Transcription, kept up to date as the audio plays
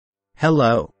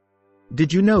Hello.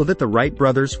 Did you know that the Wright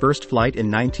brothers' first flight in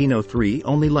 1903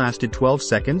 only lasted 12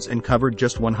 seconds and covered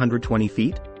just 120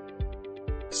 feet?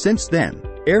 Since then,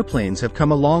 airplanes have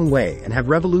come a long way and have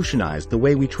revolutionized the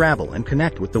way we travel and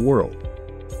connect with the world.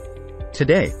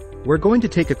 Today, we're going to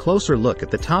take a closer look at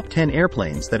the top 10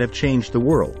 airplanes that have changed the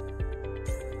world.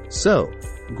 So,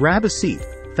 grab a seat,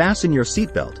 fasten your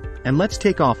seatbelt, and let's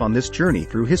take off on this journey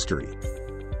through history.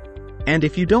 And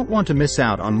if you don't want to miss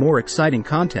out on more exciting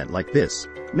content like this,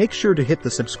 make sure to hit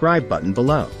the subscribe button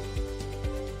below.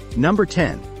 Number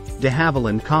 10. De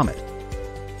Havilland Comet.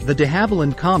 The de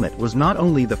Havilland Comet was not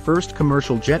only the first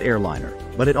commercial jet airliner,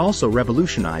 but it also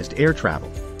revolutionized air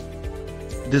travel.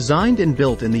 Designed and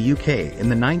built in the UK in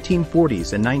the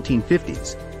 1940s and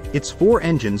 1950s, its 4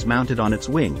 engines mounted on its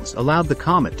wings allowed the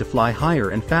Comet to fly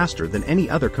higher and faster than any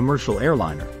other commercial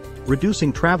airliner,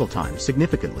 reducing travel time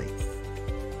significantly.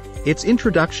 Its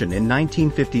introduction in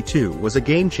 1952 was a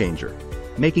game-changer,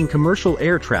 making commercial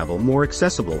air travel more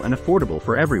accessible and affordable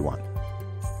for everyone.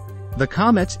 The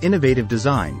Comet's innovative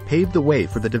design paved the way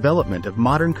for the development of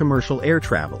modern commercial air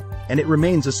travel, and it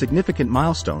remains a significant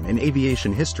milestone in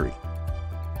aviation history.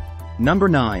 Number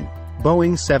 9.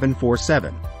 Boeing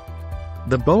 747.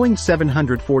 The Boeing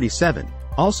 747,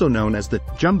 also known as the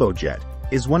Jumbo Jet,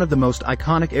 is one of the most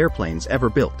iconic airplanes ever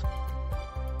built.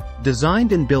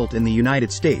 Designed and built in the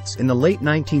United States in the late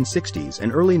 1960s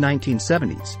and early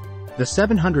 1970s, the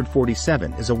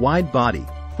 747 is a wide-body,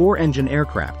 4-engine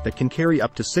aircraft that can carry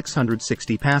up to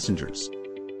 660 passengers.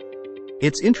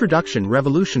 Its introduction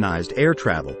revolutionized air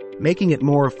travel, making it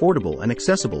more affordable and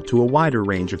accessible to a wider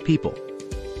range of people.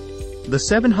 The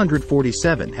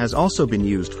 747 has also been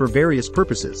used for various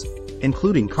purposes,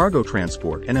 including cargo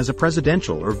transport and as a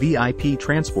presidential or VIP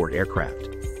transport aircraft.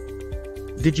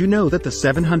 Did you know that the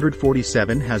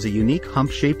 747 has a unique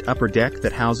hump-shaped upper deck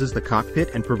that houses the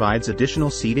cockpit and provides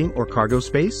additional seating or cargo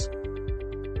space?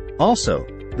 Also,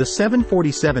 the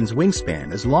 747's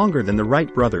wingspan is longer than the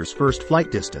Wright brothers' first flight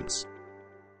distance.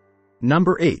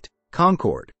 Number 8.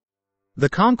 Concorde. The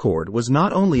Concorde was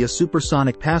not only a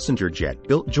supersonic passenger jet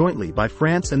built jointly by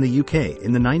France and the UK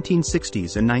in the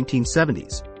 1960s and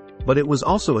 1970s, but it was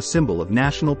also a symbol of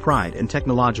national pride and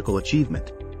technological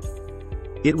achievement.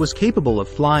 It was capable of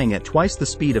flying at twice the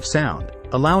speed of sound,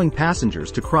 allowing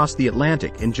passengers to cross the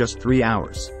Atlantic in just 3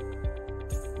 hours.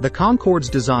 The Concorde's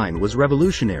design was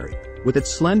revolutionary, with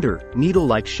its slender,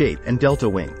 needle-like shape and delta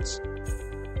wings.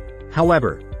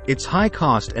 However, its high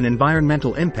cost and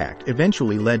environmental impact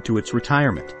eventually led to its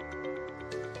retirement.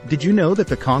 Did you know that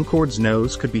the Concorde's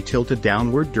nose could be tilted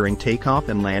downward during takeoff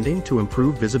and landing to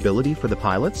improve visibility for the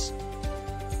pilots?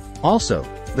 Also,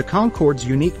 the Concorde's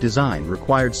unique design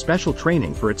required special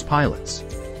training for its pilots.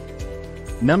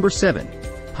 Number 7.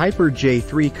 Piper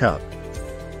J-3 Cub.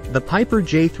 The Piper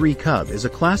J-3 Cub is a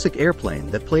classic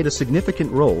airplane that played a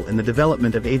significant role in the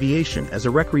development of aviation as a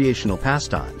recreational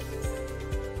pastime.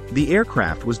 The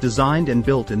aircraft was designed and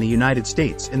built in the United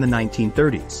States in the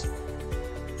 1930s.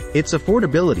 Its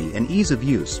affordability and ease of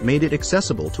use made it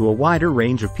accessible to a wider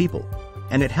range of people,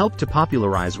 and it helped to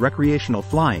popularize recreational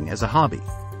flying as a hobby.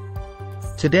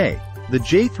 Today, the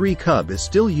J-3 Cub is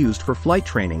still used for flight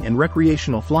training and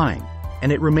recreational flying,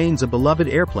 and it remains a beloved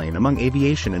airplane among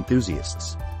aviation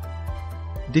enthusiasts.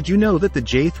 Did you know that the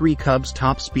J-3 Cub's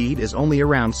top speed is only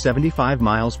around 75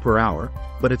 miles per hour,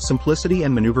 but its simplicity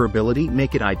and maneuverability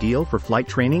make it ideal for flight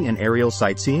training and aerial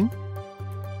sightseeing?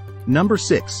 Number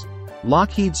 6.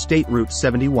 Lockheed State Route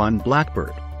 71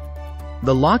 Blackbird.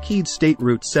 The Lockheed State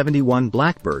Route 71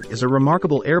 Blackbird is a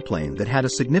remarkable airplane that had a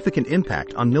significant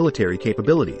impact on military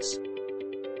capabilities.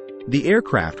 The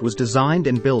aircraft was designed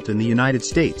and built in the United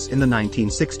States in the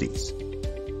 1960s.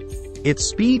 Its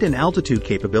speed and altitude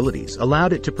capabilities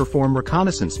allowed it to perform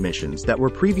reconnaissance missions that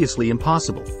were previously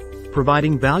impossible,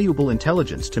 providing valuable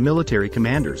intelligence to military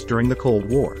commanders during the Cold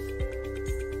War.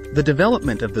 The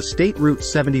development of the State Route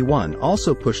 71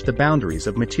 also pushed the boundaries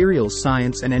of materials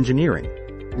science and engineering,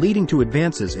 leading to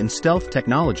advances in stealth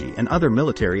technology and other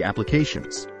military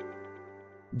applications.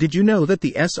 Did you know that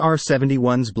the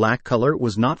SR-71's black color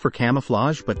was not for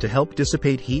camouflage but to help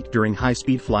dissipate heat during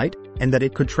high-speed flight, and that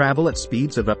it could travel at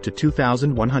speeds of up to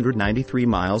 2,193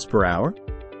 miles per hour?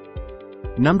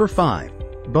 Number 5.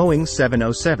 Boeing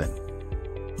 707.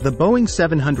 The Boeing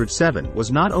 707 was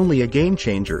not only a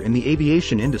game-changer in the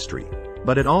aviation industry,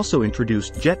 but it also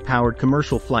introduced jet-powered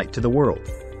commercial flight to the world.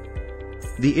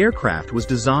 The aircraft was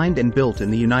designed and built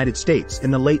in the United States in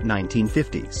the late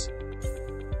 1950s.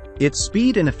 Its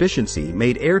speed and efficiency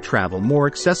made air travel more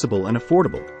accessible and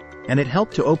affordable, and it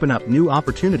helped to open up new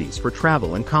opportunities for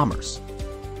travel and commerce.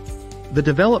 The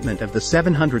development of the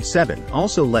 707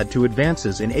 also led to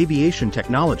advances in aviation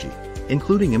technology,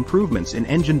 including improvements in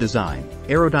engine design,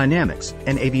 aerodynamics,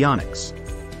 and avionics.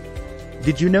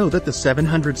 Did you know that the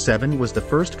 707 was the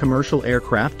first commercial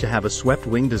aircraft to have a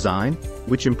swept-wing design,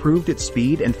 which improved its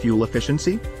speed and fuel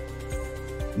efficiency?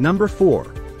 Number 4.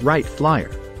 Wright Flyer.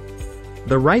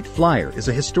 The Wright Flyer is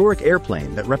a historic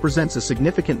airplane that represents a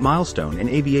significant milestone in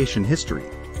aviation history.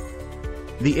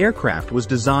 The aircraft was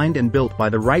designed and built by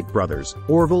the Wright brothers,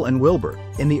 Orville and Wilbur,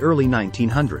 in the early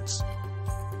 1900s.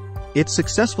 Its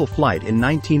successful flight in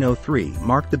 1903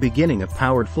 marked the beginning of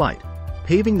powered flight,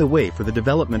 paving the way for the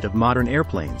development of modern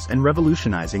airplanes and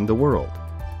revolutionizing the world.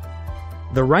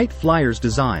 The Wright Flyer's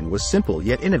design was simple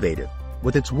yet innovative,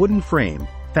 with its wooden frame,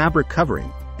 fabric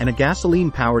covering, and a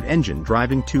gasoline-powered engine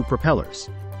driving 2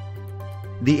 propellers.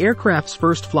 The aircraft's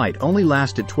first flight only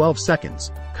lasted 12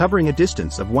 seconds, covering a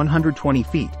distance of 120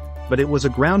 feet, but it was a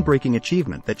groundbreaking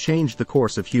achievement that changed the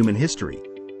course of human history.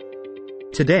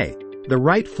 Today, the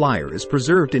Wright Flyer is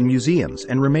preserved in museums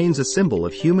and remains a symbol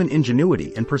of human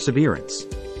ingenuity and perseverance.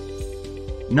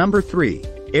 Number 3.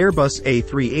 Airbus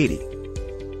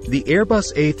A380. The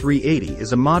Airbus A380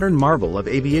 is a modern marvel of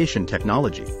aviation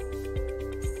technology.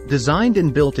 Designed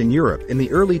and built in Europe in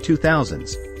the early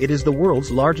 2000s, it is the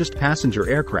world's largest passenger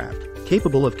aircraft,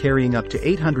 capable of carrying up to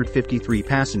 853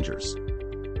 passengers.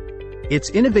 Its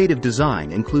innovative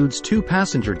design includes 2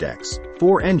 passenger decks,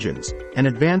 4 engines, and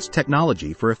advanced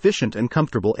technology for efficient and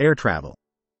comfortable air travel.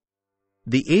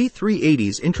 The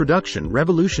A380's introduction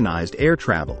revolutionized air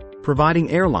travel, providing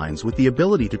airlines with the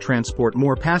ability to transport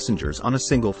more passengers on a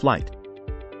single flight.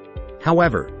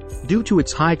 However, due to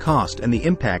its high cost and the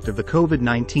impact of the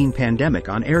COVID-19 pandemic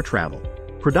on air travel,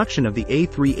 production of the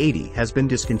A380 has been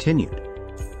discontinued.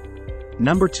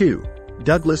 Number 2.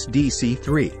 Douglas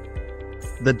DC-3.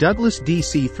 The Douglas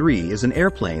DC-3 is an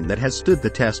airplane that has stood the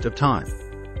test of time.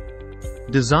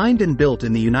 Designed and built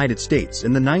in the United States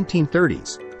in the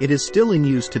 1930s, it is still in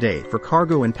use today for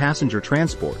cargo and passenger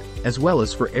transport, as well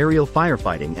as for aerial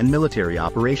firefighting and military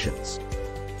operations.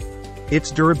 Its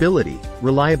durability,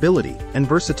 reliability, and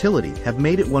versatility have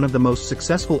made it one of the most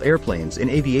successful airplanes in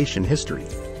aviation history.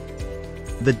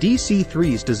 The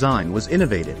DC-3's design was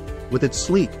innovative, with its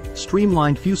sleek,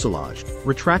 streamlined fuselage,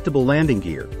 retractable landing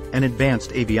gear, and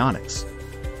advanced avionics.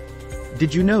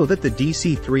 Did you know that the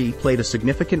DC-3 played a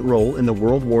significant role in the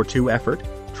World War II effort,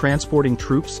 transporting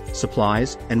troops,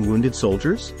 supplies, and wounded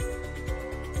soldiers?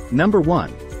 Number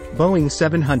 1. Boeing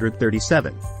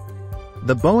 737.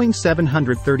 The Boeing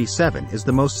 737 is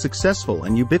the most successful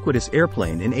and ubiquitous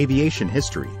airplane in aviation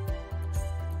history.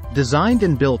 Designed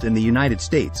and built in the United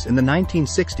States in the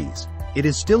 1960s, it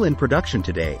is still in production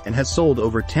today and has sold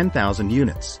over 10,000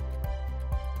 units.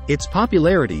 Its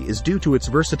popularity is due to its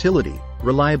versatility,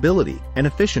 reliability, and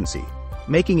efficiency,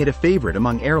 making it a favorite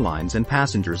among airlines and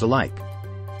passengers alike.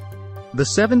 The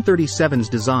 737's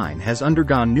design has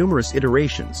undergone numerous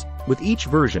iterations, with each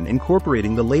version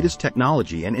incorporating the latest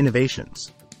technology and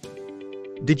innovations.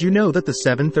 Did you know that the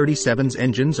 737's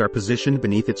engines are positioned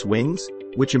beneath its wings,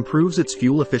 which improves its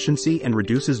fuel efficiency and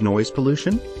reduces noise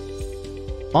pollution?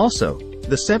 Also,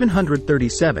 the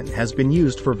 737 has been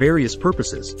used for various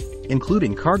purposes,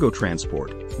 including cargo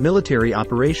transport, military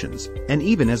operations, and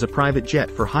even as a private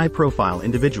jet for high-profile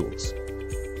individuals.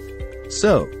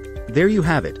 So, there you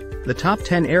have it, the top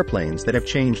 10 airplanes that have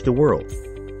changed the world.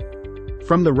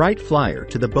 From the Wright Flyer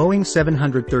to the Boeing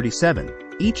 737,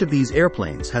 each of these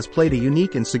airplanes has played a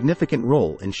unique and significant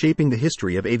role in shaping the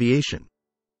history of aviation.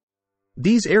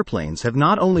 These airplanes have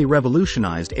not only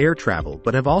revolutionized air travel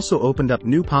but have also opened up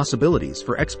new possibilities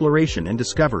for exploration and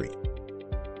discovery.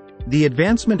 The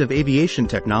advancement of aviation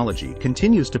technology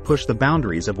continues to push the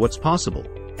boundaries of what's possible,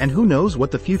 and who knows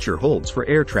what the future holds for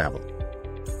air travel.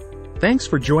 Thanks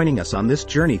for joining us on this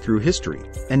journey through history,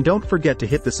 and don't forget to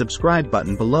hit the subscribe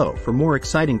button below for more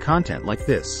exciting content like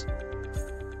this.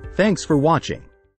 Thanks for watching.